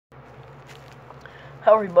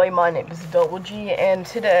Hello everybody, my name is Double G, and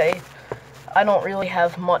today I don't really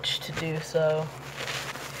have much to do, so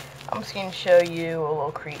I'm just going to show you a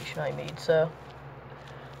little creation I made. So,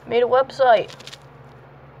 I made a website.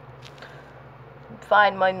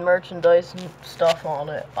 Find my merchandise and stuff on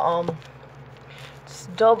it. It's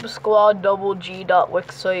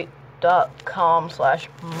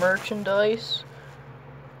dubsquaddoubleg.wixsite.com/merchandise.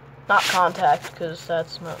 Not contact, because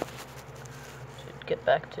that's not. Should get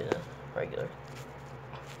back to the regular.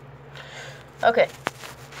 Okay,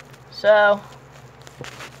 so,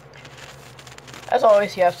 as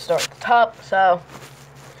always, you have to start at the top, so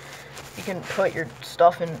you can put your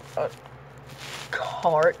stuff in a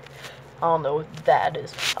cart. I don't know what that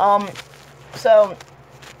is. So,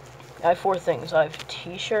 I have 4 things. I have a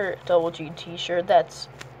t-shirt, Double G t-shirt, that's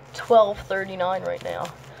 $12.39 right now.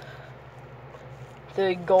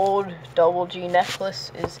 The gold Double G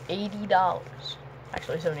necklace is $80.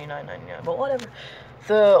 Actually, $79.99, but whatever.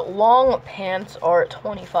 The long pants are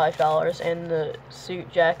 $25, and the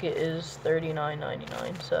suit jacket is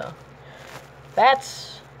 $39.99. So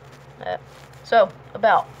that's that. So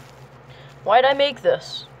why'd I make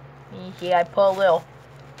this? Yeah, I put a little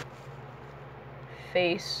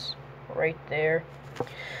face right there.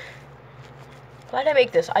 Why'd I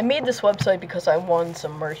make this? I made this website because I wanted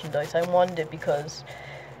some merchandise. I wanted it because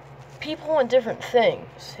people want different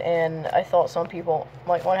things, and I thought some people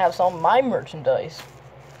might want to have some of my merchandise.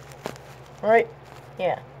 Right?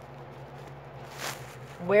 Yeah.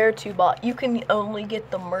 Where to buy? You can only get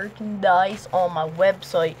the merchandise on my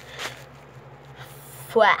website.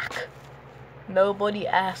 Flack. Nobody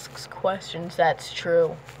asks questions, that's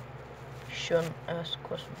true. Shouldn't ask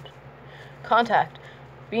questions. Contact.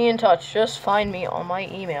 Be in touch. Just find me on my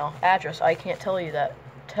email address. I can't tell you that.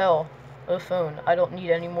 Tell the phone. I don't need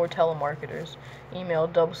any more telemarketers. Email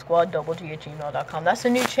dubsquaddoublg@gmail.com. That's a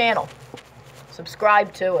new channel.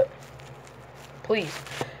 Subscribe to it. Please.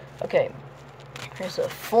 Okay. Here's a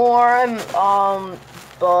form.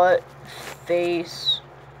 Butt, face,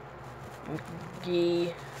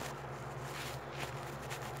 McGee,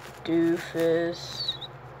 doofus,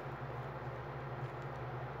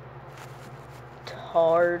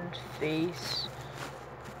 tard face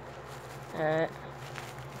at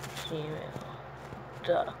gmail.com.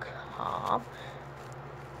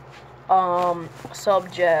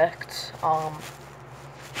 Subject,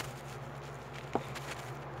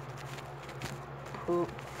 poop.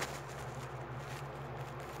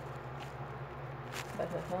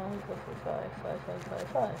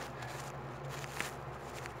 555.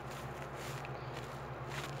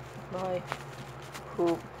 My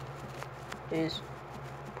poop is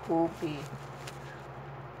poopy.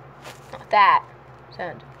 That.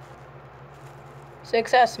 Send.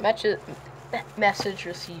 Success. Message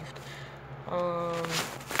received.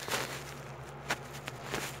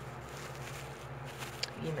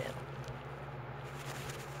 Email.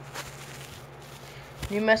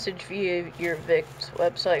 New message via your Vic's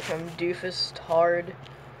website from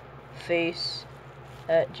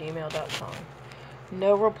doofustardface@gmail.com.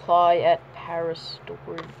 No reply at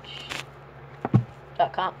parastorage.com.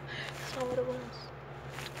 That's not what it was.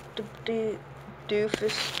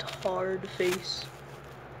 Doofustardface.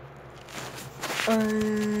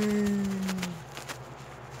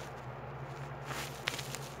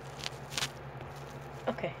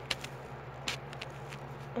 Okay.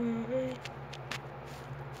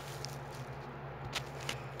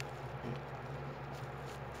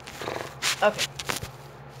 Okay.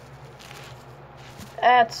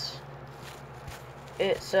 That's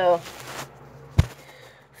it. So,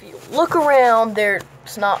 if you look around there,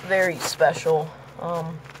 it's not very special.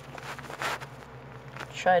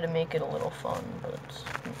 Try to make it a little fun, but it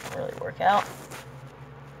didn't really work out.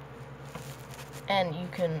 And you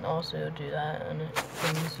can also do that, and it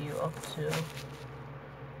brings you up to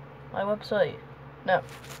my website. No.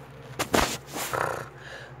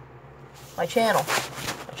 My channel.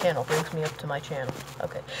 My channel brings me up to my channel.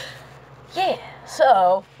 Okay. Yeah,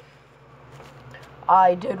 so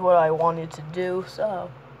I did what I wanted to do,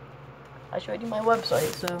 so I showed you my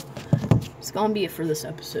website, so it's gonna be it for this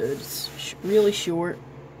episode. It's really short.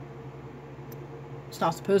 It's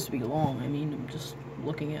not supposed to be long. I mean, I'm just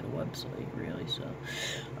looking at a website, really, so.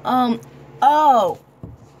 Oh!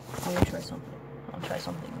 I'm gonna try something. I'll try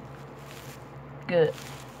something good.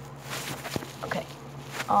 Okay.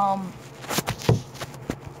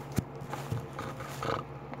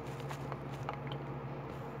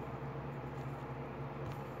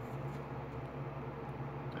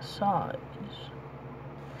 Size.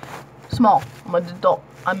 Small. I'm an adult.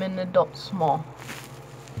 I'm an adult. Small.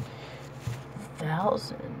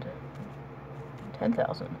 1,000.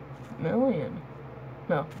 10,000. Million.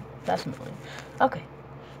 No, that's a million. Okay.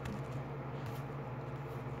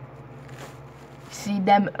 See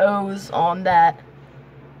them O's on that.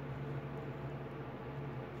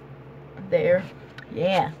 There.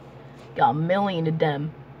 Yeah. Got a million of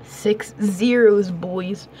them. 6 zeros,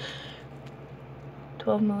 boys.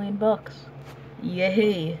 12 million bucks.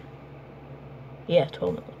 Yay. Yeah,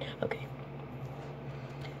 12 million. Okay.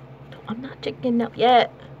 I'm not checking out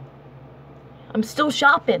yet. I'm still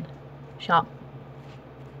shopping. Shop.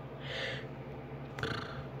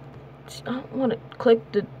 I don't want to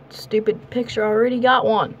click the stupid picture. I already got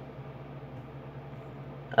one.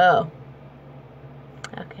 Oh.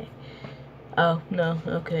 Okay. Oh, no.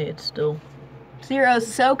 Okay, it's still zeros.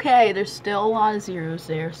 It's okay. There's still a lot of zeros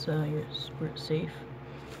there, so we're safe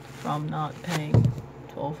from not paying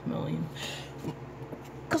 12 million.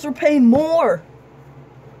 Because we're paying more.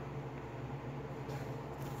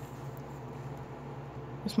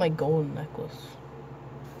 What's my golden necklace?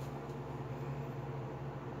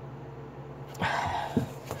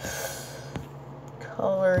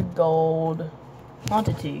 Color gold.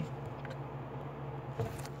 Quantity.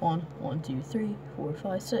 1, 1, 2, 3, 4,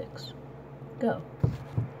 5, 6. Go.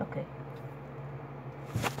 Okay.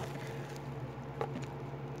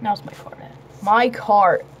 Now's my card at. My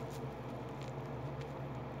cart.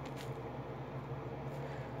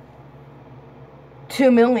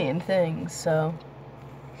 $2 million things, so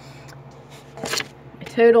my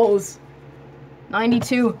total's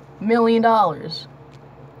 $92 million.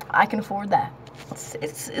 I can afford that.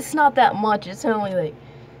 It's not that much. It's only like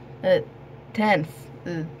a tenth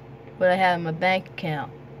of what I have in my bank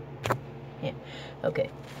account. Yeah. Okay.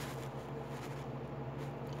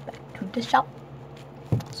 Back to the shop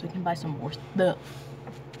so we can buy some more stuff.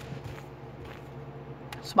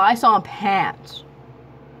 Let's buy some pants.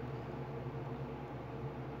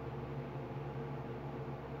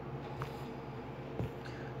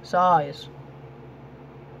 Size.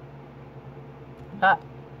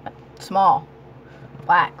 Small.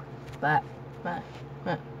 Black. Black. Black.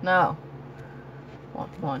 No. 1,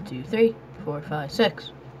 1, 2, 3, 4, 5,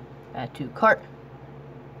 6. Add to cart.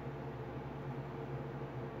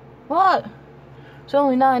 What? There's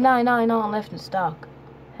only 9.99 on left in stock.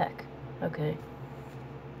 Heck. Okay.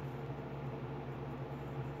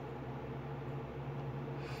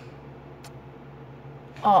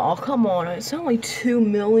 Oh, come on. It's only 2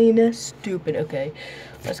 million. That's stupid. Okay.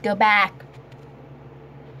 Let's go back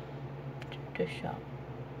to shop.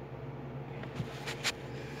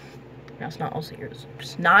 Now it's not all zeros.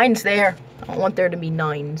 There's 9s there. I don't want there to be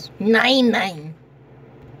 9s. 9.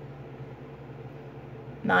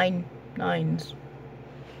 9 9s.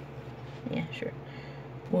 Yeah, sure.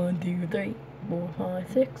 1, 2, 3, 4,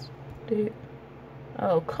 5, 6. 2.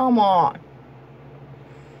 Oh, come on.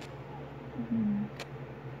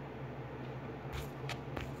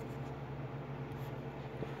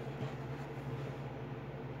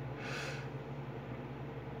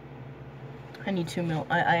 I need 2 mil.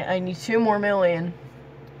 I need 2 more million.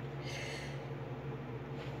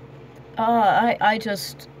 I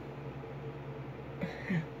just.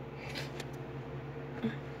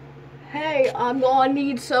 Hey, I'm gonna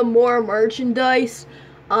need some more merchandise.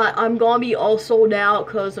 I'm gonna be all sold out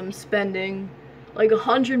because I'm spending like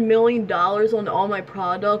 $100 million on all my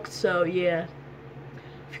products. So yeah,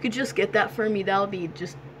 if you could just get that for me, that would be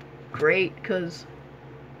just great. Because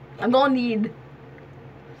I'm gonna need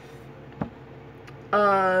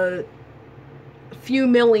a few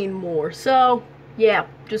million more. So yeah,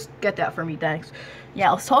 just get that for me. Thanks.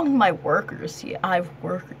 Yeah, I was talking to my workers. Yeah, I have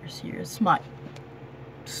workers here. It's my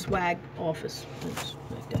swag office.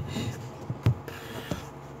 Like that.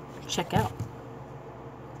 Check out.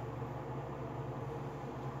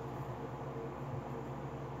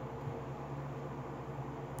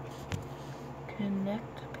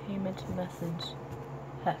 Connect payment methods.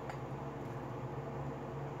 Heck.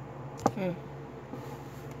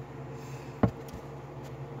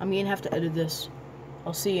 I'm gonna have to edit this.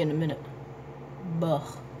 I'll see you in a minute. Buh.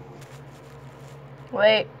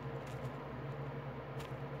 Wait.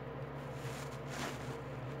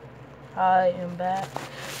 I am back.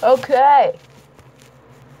 Okay.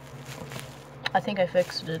 I think I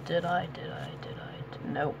fixed it. Did I?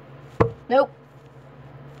 Nope. Nope.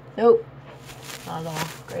 Nope. Not at all.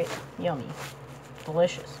 Great. Yummy.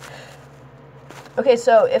 Delicious. Okay,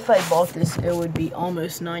 so if I bought this, it would be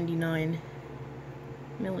almost $99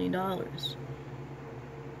 million. I'm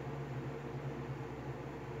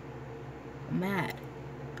mad.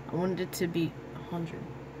 I wanted it to be 100.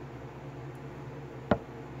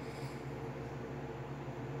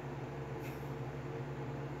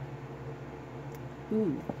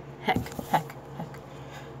 Ooh. Heck.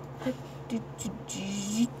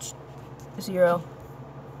 0.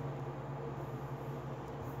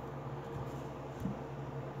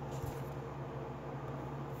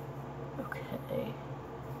 Okay.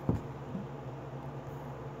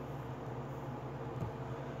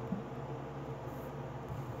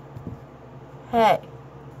 Hey.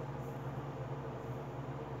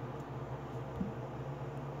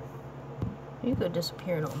 You could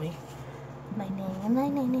disappear on me.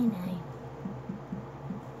 9999999.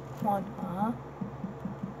 1, huh?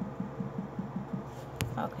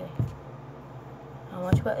 Okay. How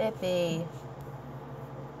much will it be?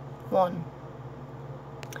 1.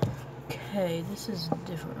 Okay, this is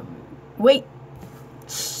different. Wait!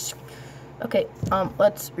 Okay,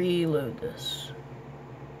 let's reload this.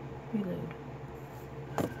 Reload.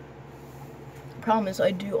 Problem is,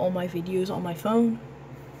 I do all my videos on my phone,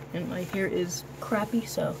 and my hair is crappy,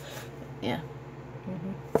 so, yeah.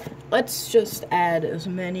 Let's just add as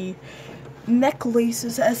many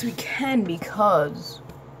necklaces as we can, because...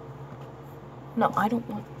 No, I don't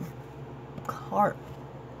want cart.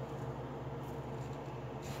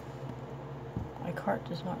 My cart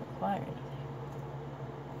does not require anything.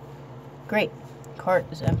 Great. Cart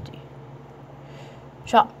is empty.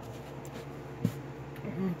 Shop.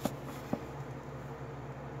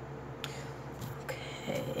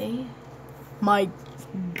 Okay. My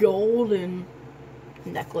golden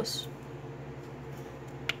necklace.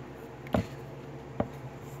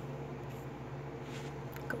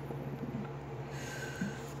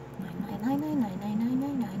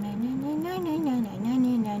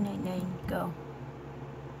 Go.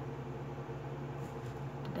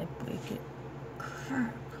 Did I break it?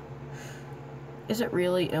 Crap. Is it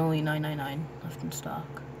really only $9.99 left in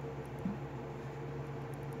stock?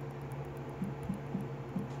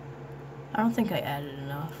 I don't think I added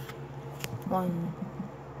enough. 1.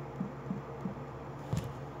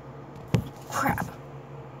 Crap.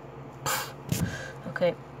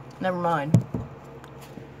 Okay, never mind.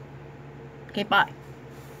 Okay, bye.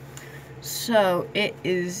 So, it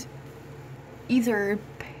is either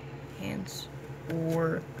pants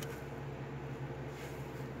or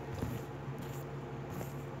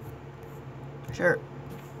shirt.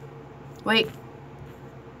 Wait.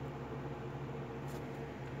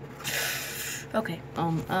 Okay,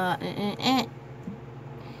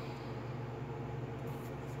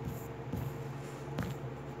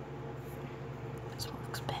 It's more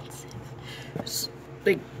expensive. It's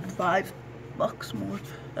like $5 more.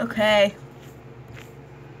 Okay.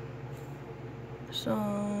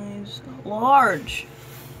 Size large.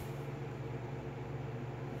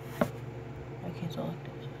 I can't select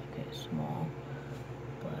it. Okay, small.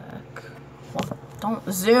 Black. Well, don't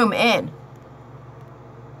zoom in.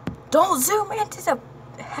 Don't zoom into the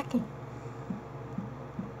heckin'.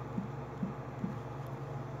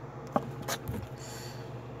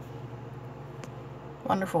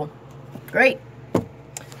 Wonderful. Great.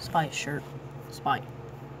 Spy shirt. Spy.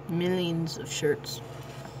 Millions of shirts.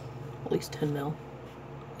 At least 10 mil.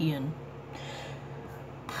 Ian.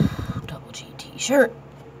 Double G t-shirt.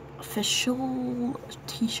 Official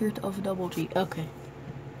t-shirt of Double G. Okay.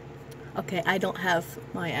 Okay, I don't have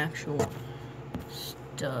my actual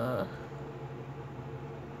stuff.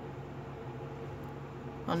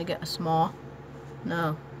 Want to get a small?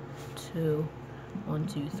 No. 2, 1,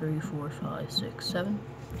 2, 3, 4, 5, 6, 7.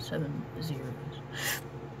 7 zeros.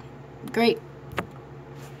 Great.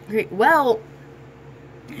 Great. Well,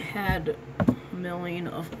 I had a million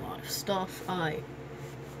of a lot of stuff. I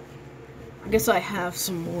guess I have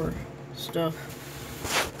some more stuff.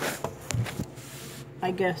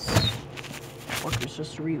 I guess workers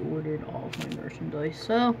just reordered all of my merchandise,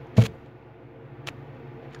 so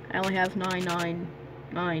I only have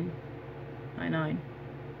 999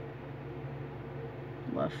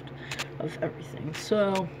 left of everything.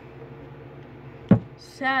 So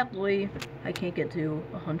sadly, I can't get to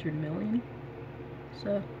 100 million.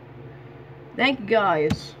 So thank you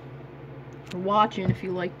guys for watching. If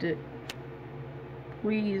you liked it,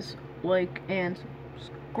 please like and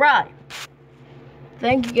subscribe.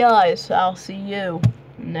 Thank you guys. I'll see you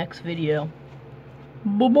in the next video.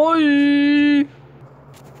 Bye-bye.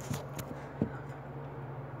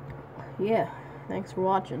 Yeah, thanks for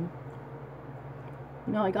watching.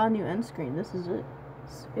 You know, I got a new end screen. This is it.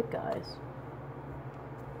 This is it, guys.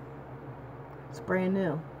 It's brand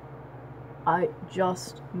new. I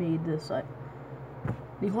just made this.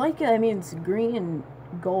 You like it? I mean, it's green and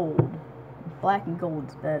gold. Black and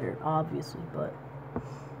gold's better, obviously, but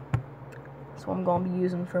that's what I'm gonna be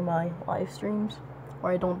using for my live streams,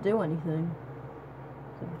 where I don't do anything.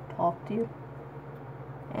 So talk to you.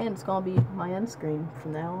 And it's gonna be my end screen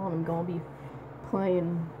from now on. I'm gonna be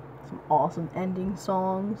playing some awesome ending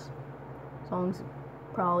songs. Songs you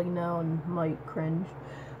probably know and might cringe.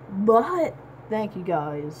 But, thank you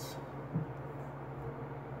guys.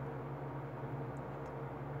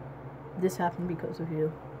 This happened because of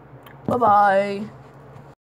you. Bye-bye.